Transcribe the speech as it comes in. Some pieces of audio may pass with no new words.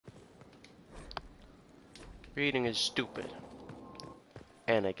Reading is stupid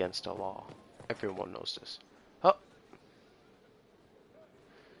and against the law. Everyone knows this. Oh,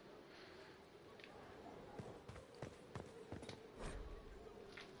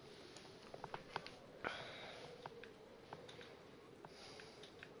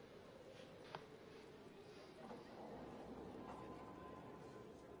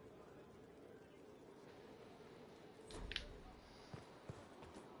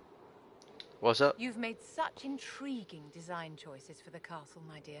 what's up? You've made such intriguing design choices for the castle,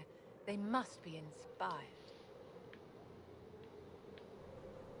 my dear. They must be inspired.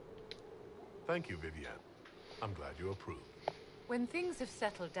 Thank you, Vivienne. I'm glad you approve. When things have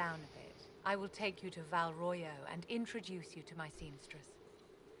settled down a bit, I will take you to Valroyo and introduce you to my seamstress.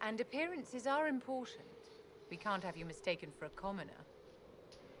 And appearances are important. We can't have you mistaken for a commoner.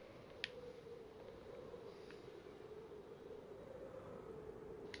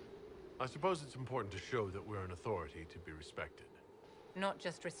 I suppose it's important to show that we're an authority to be respected. Not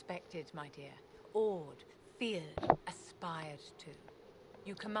just respected, my dear. Awed, feared, aspired to.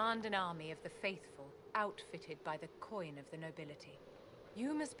 You command an army of the faithful, outfitted by the coin of the nobility.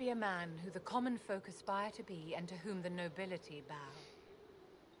 You must be a man who the common folk aspire to be and to whom the nobility bow.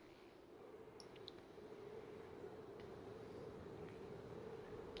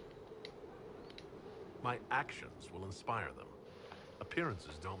 My actions will inspire them.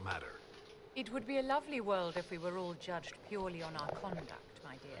 Appearances don't matter. It would be a lovely world if we were all judged purely on our conduct,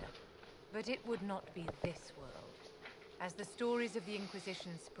 my dear. But it would not be this world. As the stories of the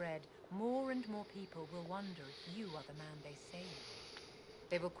Inquisition spread, more and more people will wonder if you are the man they say you are.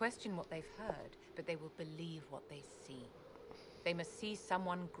 They will question what they've heard, but they will believe what they see. They must see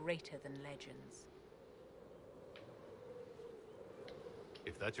someone greater than legends.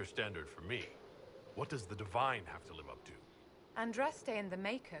 If that's your standard for me, what does the divine have to live up to? Andraste and the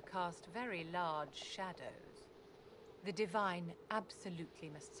Maker cast very large shadows. The divine absolutely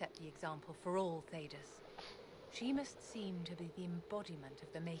must set the example for all Thedas. She must seem to be the embodiment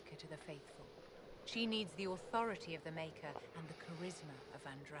of the Maker to the faithful. She needs the authority of the Maker and the charisma of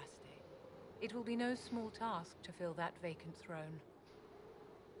Andraste. It will be no small task to fill that vacant throne.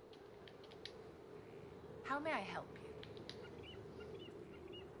 How may I help you?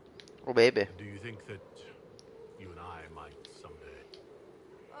 Oh, baby. Do you think that you and I might someday?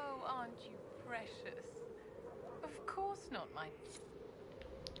 Oh, aren't you precious? Of course not, my...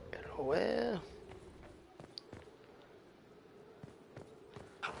 Well.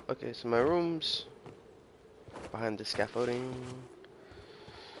 Okay, so my room's behind the scaffolding.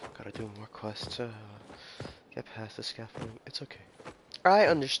 Gotta do more quests to get past the scaffolding. It's okay. I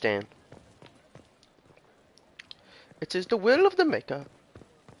understand. It is the will of the Maker.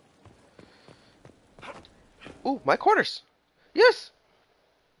 Ooh, my quarters. Yes.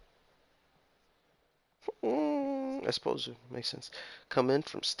 I suppose it makes sense. Come in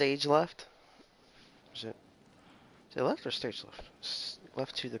from stage left. Is it left or stage left?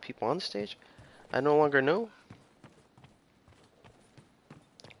 Left to the people on the stage? I no longer know.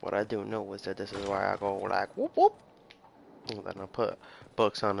 What I do know is that this is where I go like whoop whoop. And then I put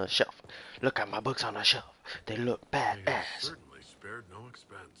books on the shelf. Look at my books on the shelf. They look They have badass. certainly spared no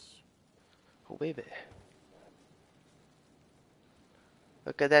expense. Oh baby.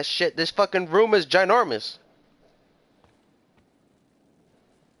 Look at that shit. This fucking room is ginormous.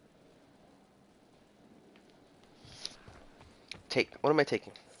 Take. What am I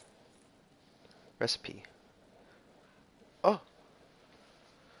taking? Recipe. Oh.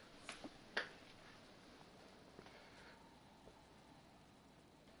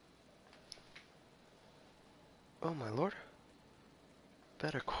 Oh my lord.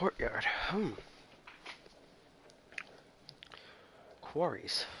 Better courtyard.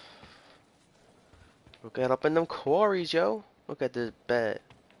 Quarries. We'll get up in them quarries, yo. Look at this bed.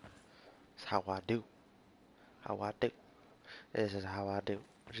 It's how I do. How I do. This is how I do.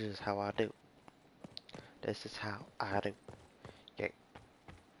 This is how I do. This is how I do. Yeah.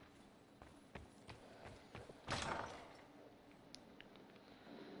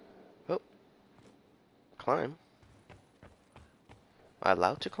 Oh. Climb. Am I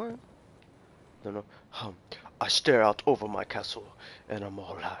allowed to climb? No. I stare out over my castle and I'm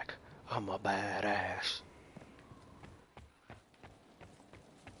all like, I'm a badass.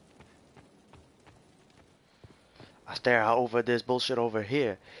 I stare out over this bullshit over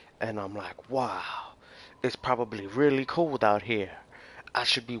here and I'm like, wow, it's probably really cold out here. I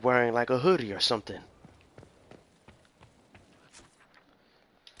should be wearing like a hoodie or something.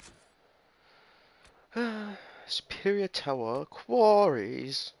 Superior Tower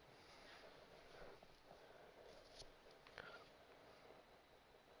Quarries.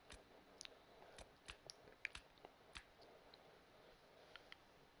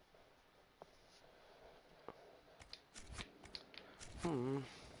 Oh.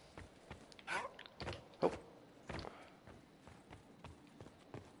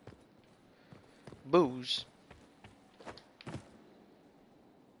 Booze.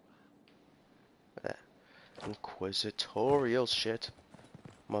 That inquisitorial shit.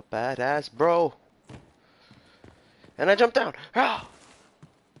 I'm a badass bro. And I jumped down. Ah!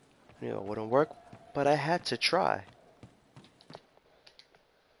 I knew it wouldn't work, but I had to try.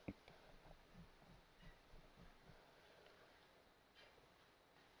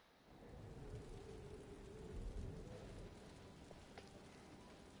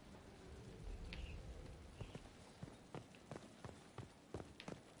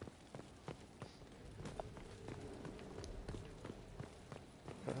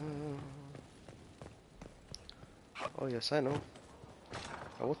 Oh yes, I know.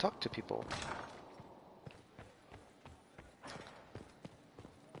 I will talk to people.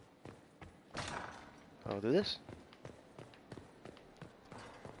 I'll do this.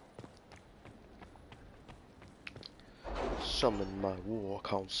 Summon my war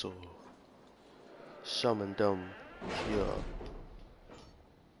council. Summon them here.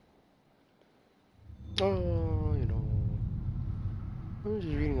 Oh, you know. I'm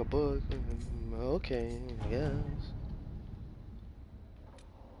just reading a book. Okay, I guess.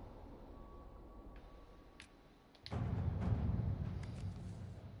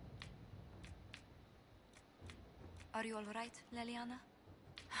 Are you all right, Leliana?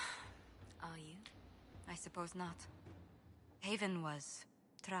 Are you? I suppose not. Haven was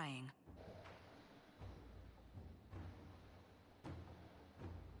trying.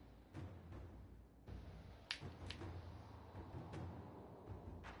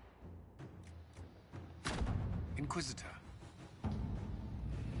 Inquisitor.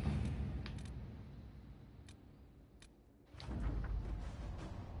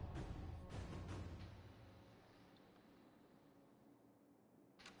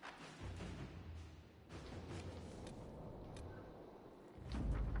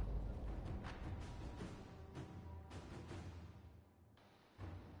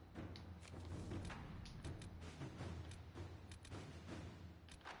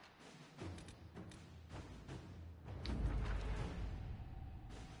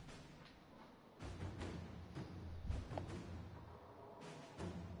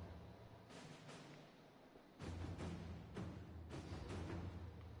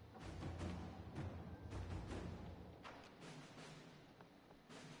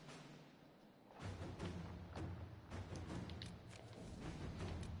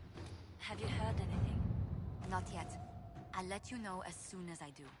 Have you heard anything? Not yet. I'll let you know as soon as I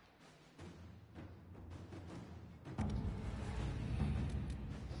do.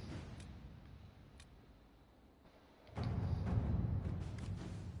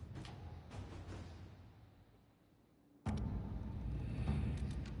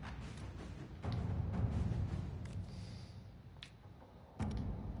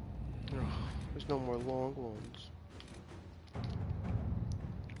 Ugh, there's no more long ones.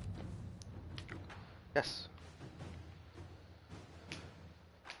 Yes.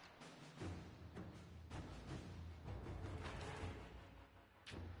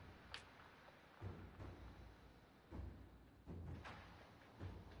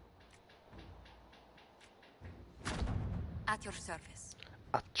 At your service.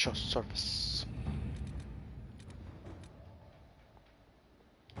 At your service.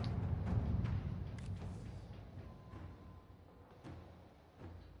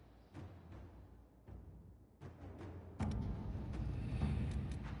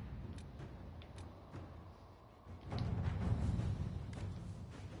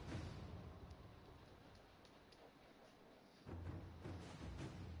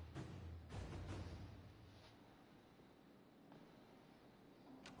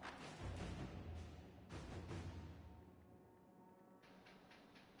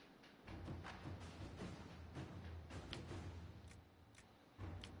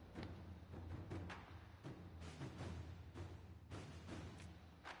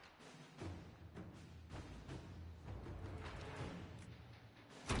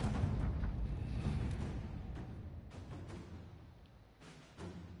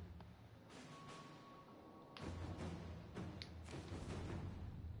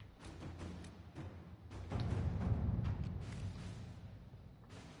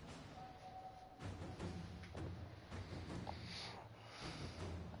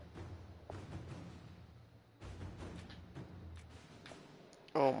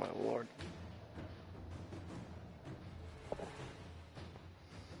 Oh my lord.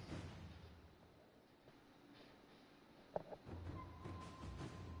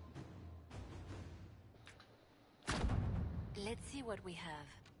 Let's see what we have.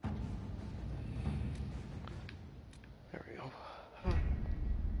 There we go.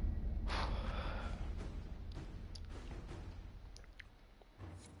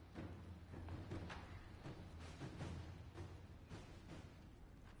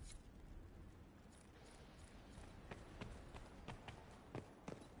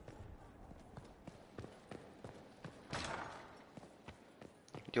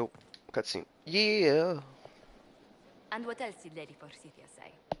 Yo, cutscene. Yeah. And what else did Lady Forsythia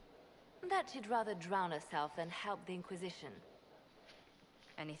say? That she'd rather drown herself than help the Inquisition.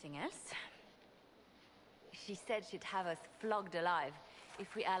 Anything else? She said she'd have us flogged alive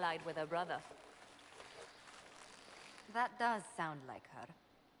if we allied with her brother. That does sound like her.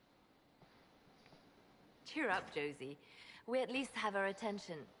 Cheer up, Josie. We at least have her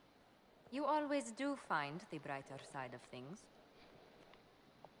attention. You always do find the brighter side of things.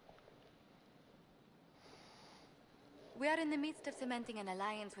 We are in the midst of cementing an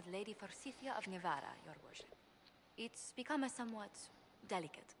alliance with Lady Forsythia of Nevada, your worship. It's become a somewhat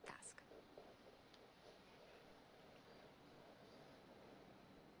delicate task.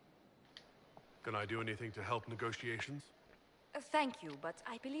 Can I do anything to help negotiations? Thank you, but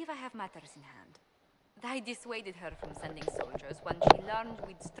I believe I have matters in hand. I dissuaded her from sending soldiers when she learned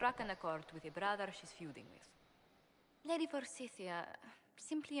we'd struck an accord with a brother she's feuding with. Lady Forsythia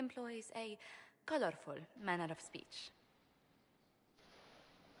simply employs a colorful manner of speech.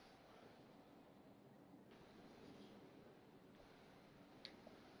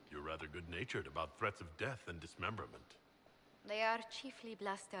 You're rather good-natured about threats of death and dismemberment. They are chiefly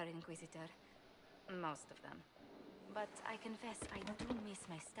bluster, Inquisitor. Most of them. But I confess I do miss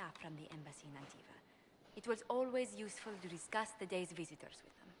my staff from the embassy in Antiva. It was always useful to discuss the day's visitors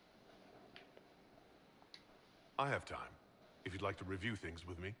with them. I have time, if you'd like to review things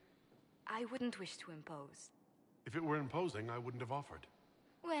with me. I wouldn't wish to impose. If it were imposing, I wouldn't have offered.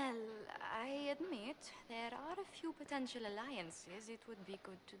 Well, I admit there are a few potential alliances it would be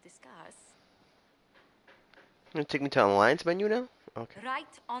good to discuss. You gonna take me to an alliance menu now? Okay.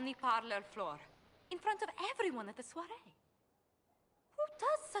 Right on the parlor floor, in front of everyone at the soiree. Who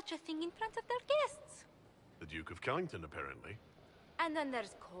does such a thing in front of their guests? The Duke of Kellington, apparently. And then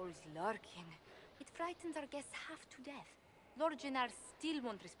there's Cole's lurking. It frightens our guests half to death. Lord Jennar still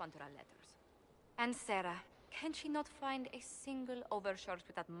won't respond to our letters. And Sarah, can she not find a single overshirt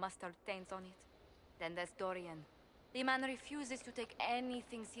without mustard stains on it? Then there's Dorian. The man refuses to take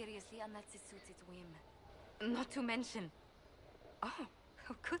anything seriously unless it suits its whim. Not to mention... Oh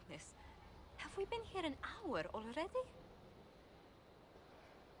goodness. Have we been here an hour already?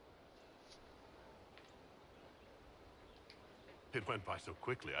 It went by so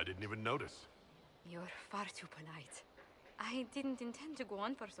quickly, I didn't even notice. You're far too polite. I didn't intend to go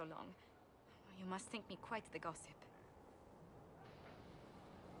on for so long. You must think me quite the gossip.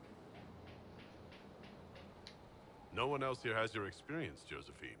 No one else here has your experience,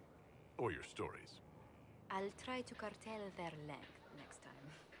 Josephine. Or your stories. I'll try to curtail their length next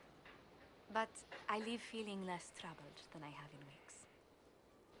time. But I leave feeling less troubled than I have in weeks.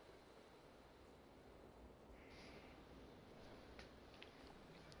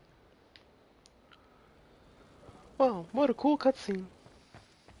 Wow, what a cool cutscene.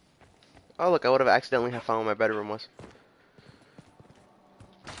 Oh look, I would have accidentally have found where my bedroom was.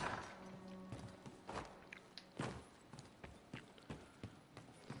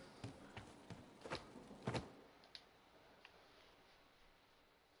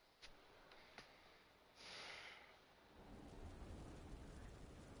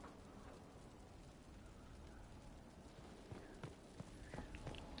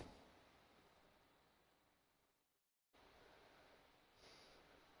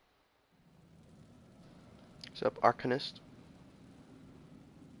 What's up, Arcanist?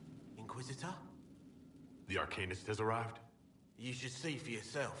 Inquisitor? The Arcanist has arrived. You should see for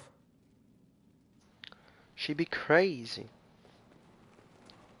yourself. She be crazy.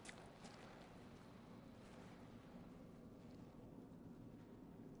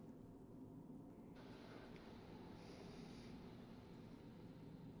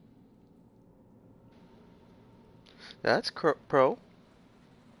 That's pro.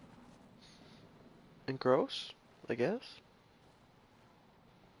 And gross, I guess.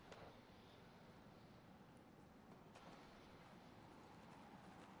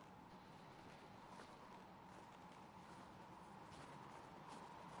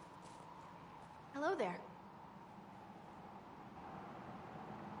 Hello there.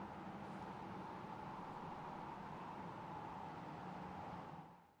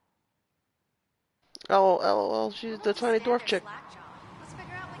 Oh, LOL, she's the tiny dwarf chick. Let's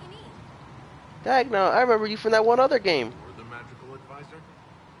figure out what you need. Dag, no, I remember you from that one other game. You're the advisor?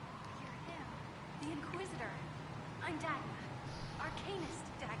 You're him. The Inquisitor. I'm Dagna. Arcanist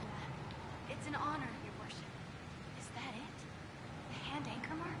Dagna. It's an honor, your worship. Is that it? The hand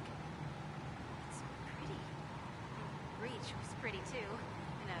anchor mark? It's pretty. And Breach was pretty too.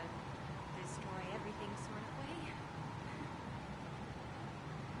 In a destroy everything sort of way.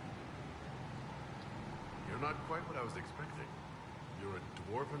 You're not quite what I was expecting. You're a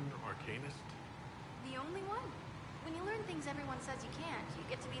dwarven arcanist? The only one. When you learn things everyone says you can't, you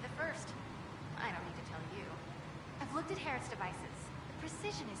get to be the first. I don't need to tell you. I've looked at Harrod's devices. The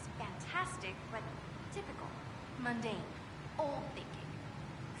precision is fantastic, but typical. Mundane. Old thinking.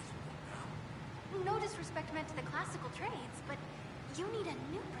 No disrespect meant to the classical trades, but you need a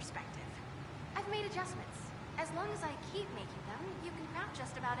new perspective. I've made adjustments. As long as I keep making them, you can craft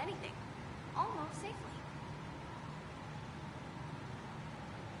just about anything. Almost safely.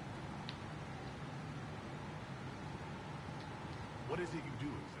 What is it you do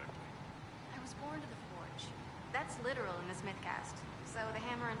exactly? I was born to the forge. That's literal in the Smithcast. So the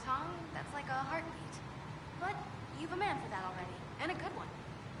hammer and tongue, that's like a heartbeat. But you've a man for that already, and a good one.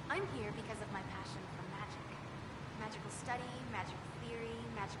 I'm here because of my passion for magic. Magical study, magical theory,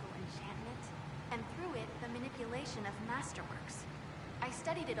 magical enchantment, and through it, the manipulation of masterworks. I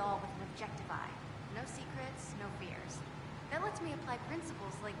studied it all with an objective eye. No secrets, no fears. That lets me apply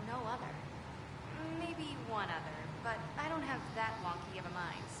principles like no other. Maybe one other, but I don't have that wonky of a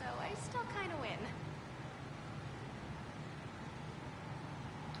mind, so I still kind of win.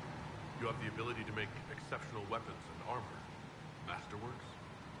 You have the ability to make exceptional weapons and armor. Masterworks?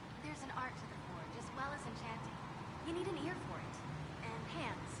 There's an art to the forge, as well as enchanting. You need an ear for it. And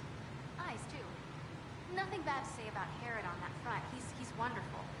hands. Eyes, too. Nothing bad to say about Harrod on that front. He's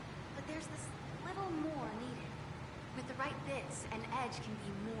wonderful. But there's this little more needed. With the right bits, an edge can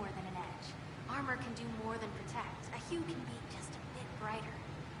be more than an edge. Armor can do more than protect. A hue can be just a bit brighter.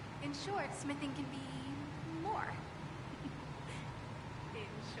 In short, smithing can be more.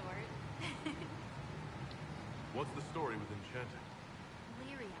 In short. What's the story with enchanting?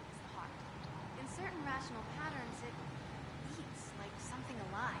 Lyrium is the heart. In certain rational patterns, it beats like something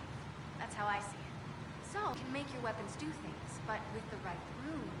alive. That's how I see it. So, you can make your weapons do things, but with the right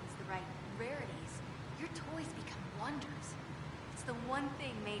runes, the right rarities, your toys become wonders. It's the one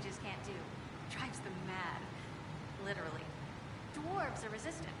thing mages can't do. Drives them mad. Literally. Dwarves are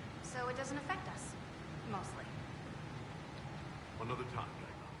resistant, so it doesn't affect us. Mostly. Another time,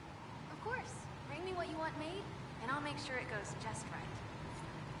 Dagna. Of course. Bring me what you want made, and I'll make sure it goes just right.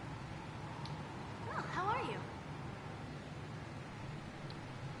 Oh, how are you?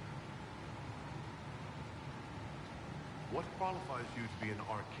 What qualifies you to be an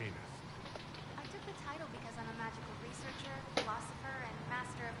arcanist? I took the title because I'm a magical researcher, philosopher, and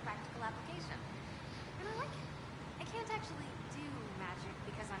master of practical application. And I like it. I can't actually do magic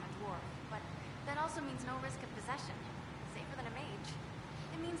because I'm a dwarf, but that also means no risk of possession, safer than a mage.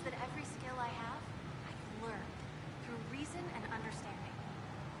 It means that every skill I have, I've learned through reason and understanding.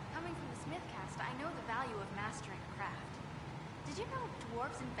 Coming from the Smithcast, I know the value of mastering a craft. Did you know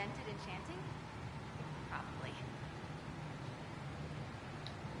dwarves invented enchanting? Probably.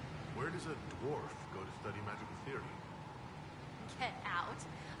 Where does a dwarf go to study magical theory? Get out.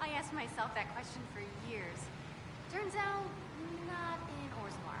 I asked myself that question for years. Turns out, not in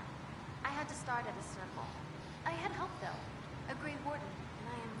Orzammar. I had to start at a circle. I had help, though. A Grey Warden, and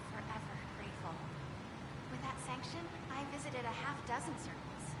I am forever grateful. With that sanction, I visited a half-dozen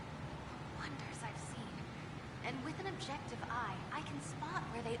circles. Wonders I've seen. And with an objective eye, I can spot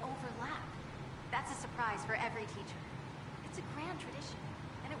where they overlap. That's a surprise for every teacher. It's a grand tradition,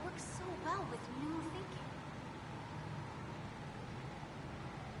 and it works so well with new thinking.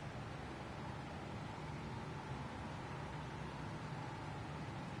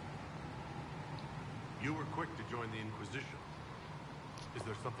 You were quick to join the Inquisition. Is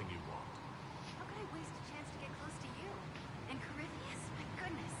there something you want? How could I waste a chance to get close to you? And Corypheus, my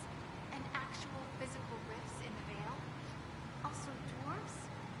goodness. And actual physical rifts in the Vale. Also dwarves?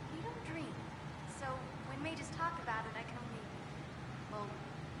 You don't dream. So when mages talk about it, I can only, well,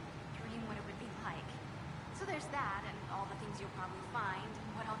 dream what it would be like. So there's that, and all the things you'll probably find, and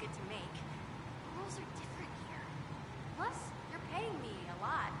what I'll get to make. The rules are different here. Plus, you're paying me a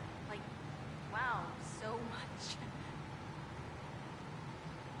lot. Like, wow, so much.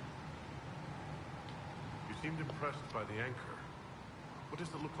 You seemed impressed by the anchor. What does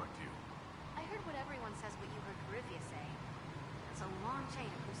it look like to you? I heard what everyone says what you heard Corypheus say. It's a long chain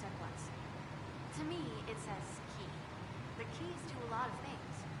of who said what's. To me, it says key. The keys to a lot of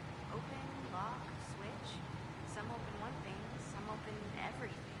things. Open, lock, switch. Some open one thing, some open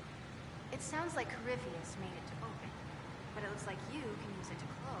everything. It sounds like Corypheus made it to open. But but it looks like you can use it to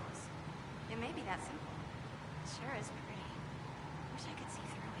close. It may be that simple. It sure is pretty. Wish I could see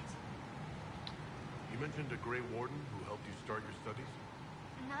through it. You mentioned a Grey Warden who helped you start your studies?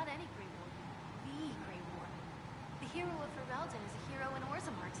 Not any Grey Warden. The Grey Warden. The hero of Ferelden is a hero in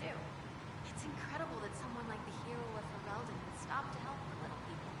Orzammar, too. It's incredible that someone like the hero of Ferelden would stop to help the little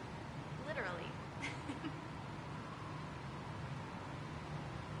people. Literally.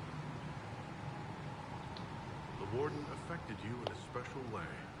 The Warden affected you in a special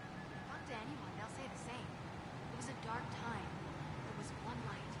way. Talk to anyone, they'll say the same. It was a dark time. There was one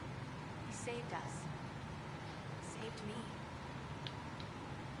light. He saved us. Saved me.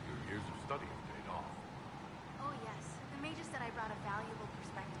 Your years of study have paid off. Oh yes, the mages said I brought a valuable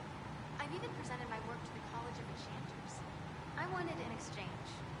perspective. I've even presented my work to the College of Enchanters. I wanted an exchange.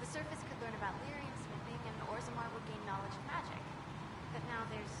 The Surface could learn about Lyrian smithing, and Orzammar would gain knowledge of magic. But now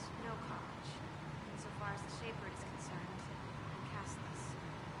there's no college. Insofar as the Shaper is concerned, I'm castless.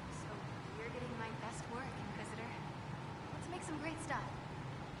 So you're getting my best work, Inquisitor. Let's make some great stuff.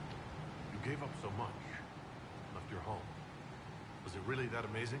 You gave up so much. Left your home. Was it really that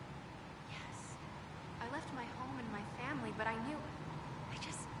amazing? Yes. I left my home and my family, but I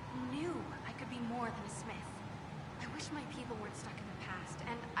just knew I could be more than a smith. I wish my people weren't stuck in the past,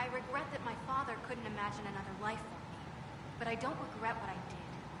 and I regret that my father couldn't imagine another life for me. But I don't regret what I did.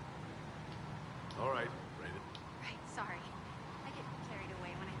 All right, Raiden. Right, sorry. I get carried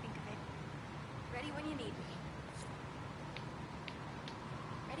away when I think of it. Ready when you need me.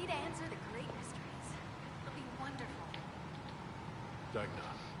 Ready to answer the great mysteries. It'll be wonderful. Dagna,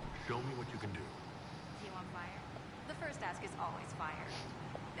 show me what you can do. Do you want fire? The first ask is always fire.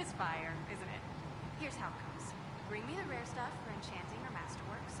 It's fire, isn't it? Here's how it goes. Bring me the rare stuff for enchanting or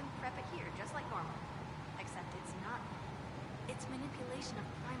masterworks and prep it here, just like normal. Except it's not. It's manipulation of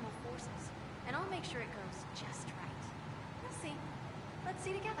primal forces. And I'll make sure it goes just right. You'll see. Let's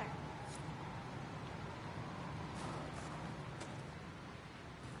see together.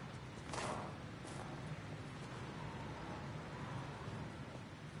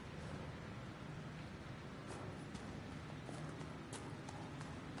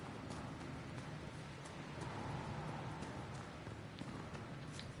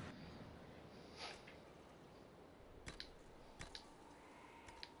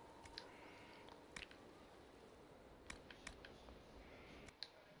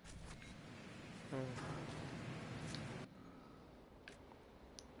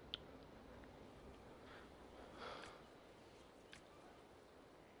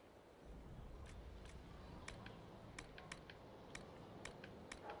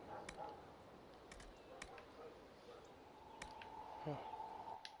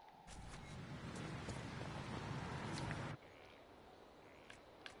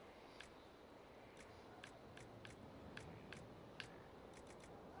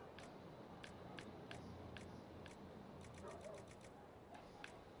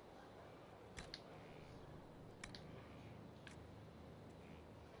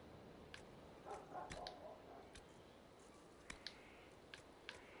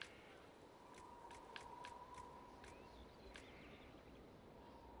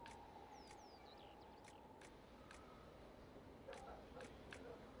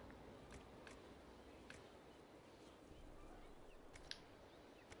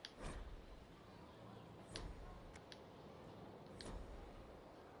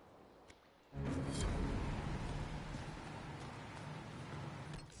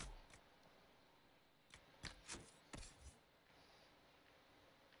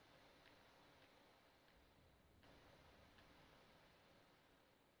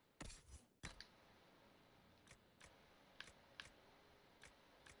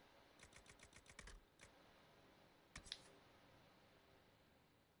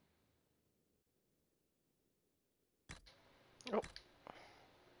 Oh.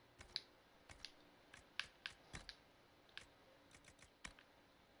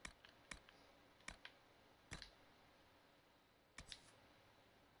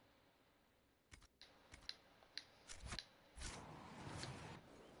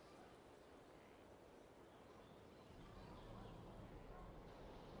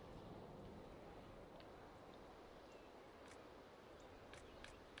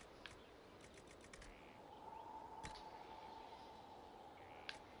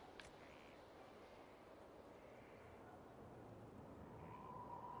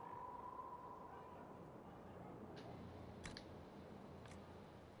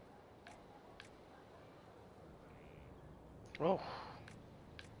 Oh.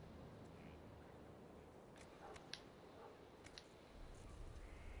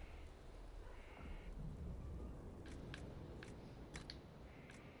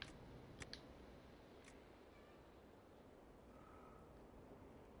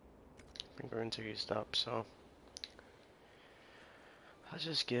 Fingerprints are used up, so I'll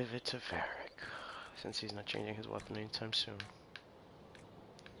just give it to Varric, since he's not changing his weapon anytime soon.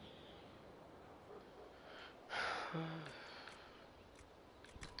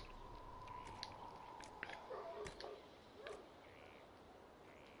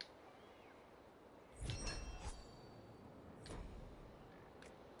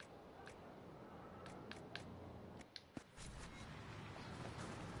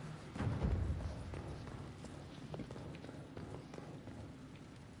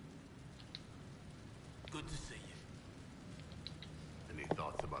 Good to see you. Any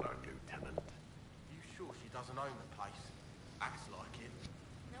thoughts about our new tenant? You sure she doesn't own the place? Acts like it.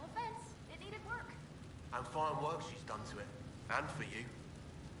 No offense, it needed work. And fine work she's done to it. And for you.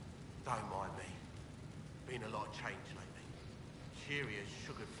 Don't mind me. Been a lot of change lately. Cheery as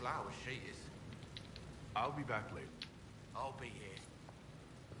sugared flowers she is. I'll be back later. I'll be here.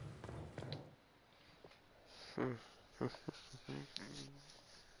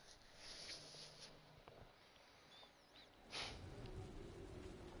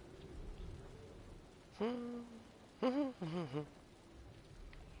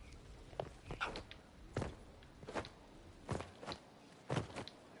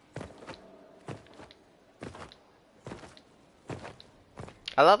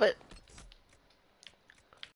 I love it.